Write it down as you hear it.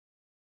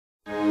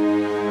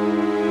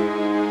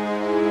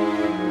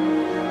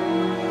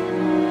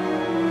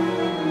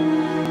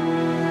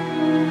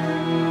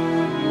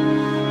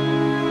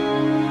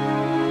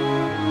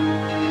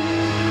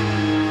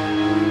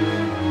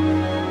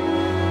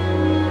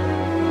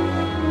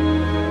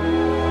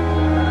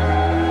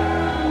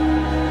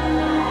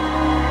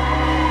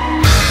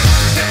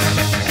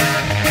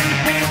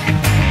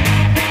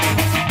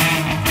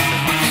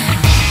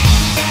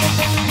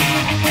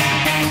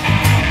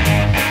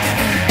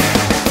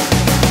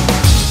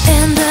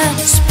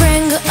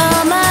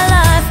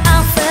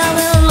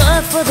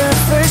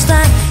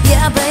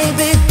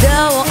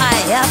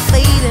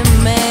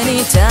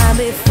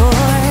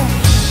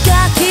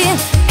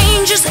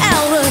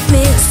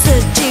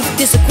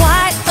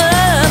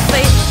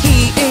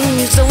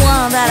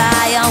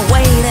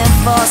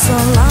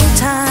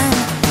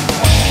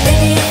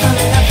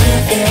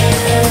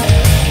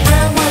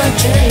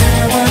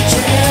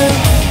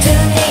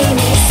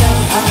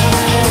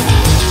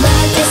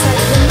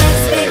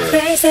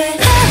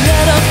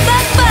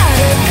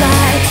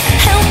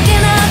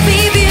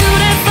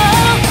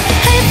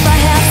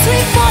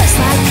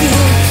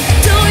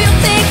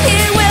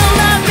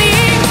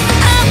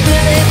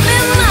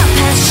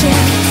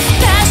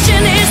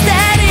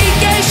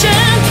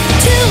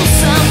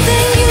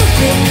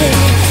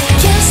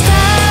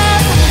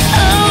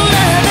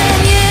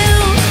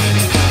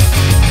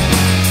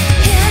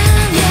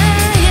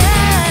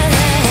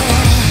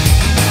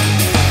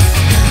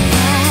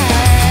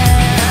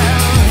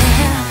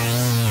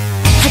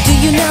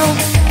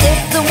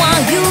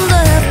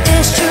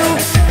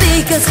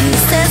Cause he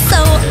says so.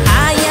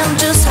 I am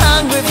just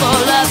hungry for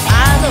love.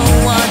 I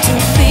don't want to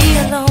be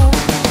alone.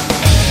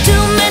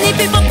 Too many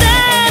people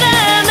that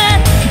I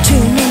met, too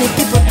many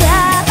people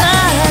that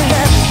I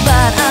love,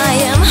 but I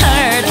am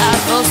hurt. I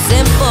feel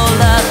simple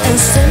love and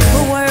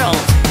simple world.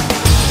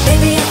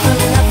 Baby, I'm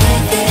falling in love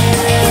like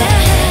this.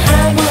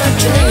 I want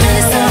you,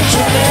 I want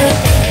you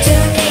to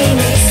need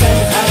me so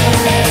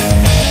hard.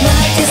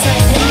 My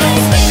desire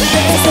makes me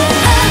crazy.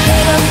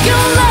 I love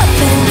your love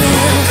and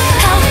will.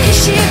 How can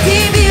she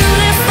be beautiful?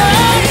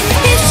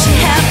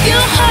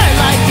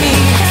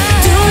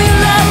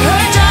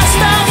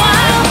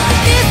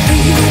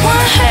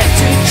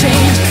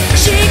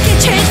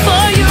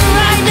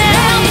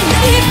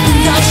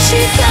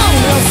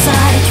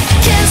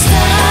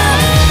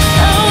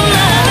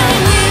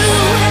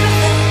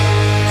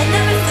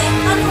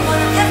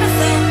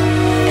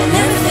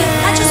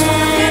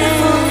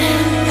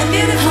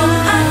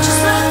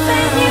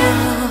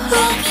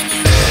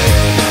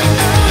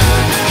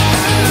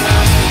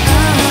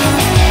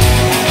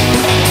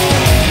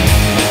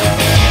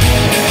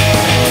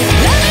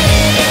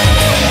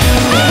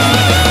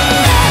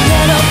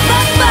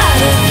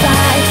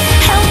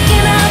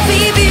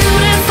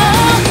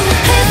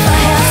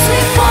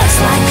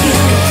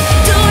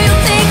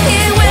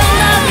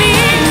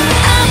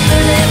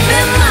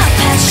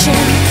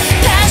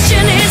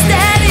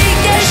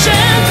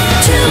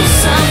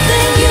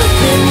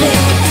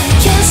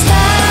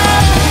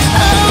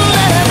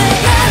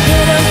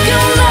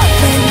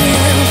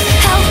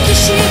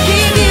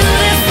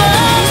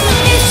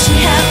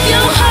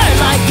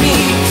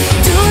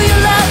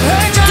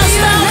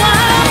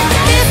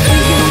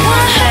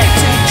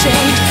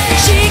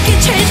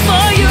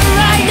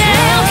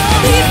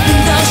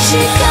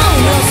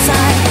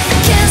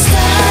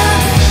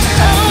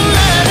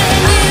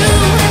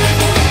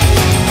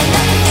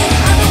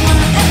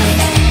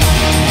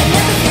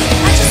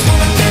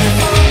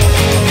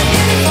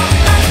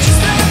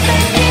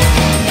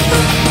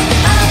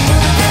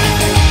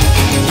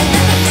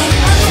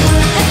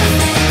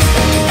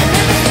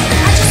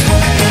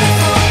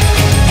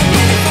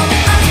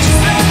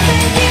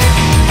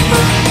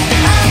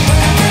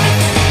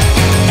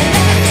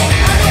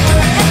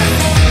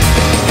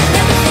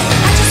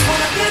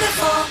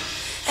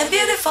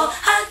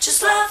 I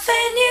just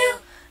loving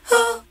you.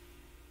 Ooh.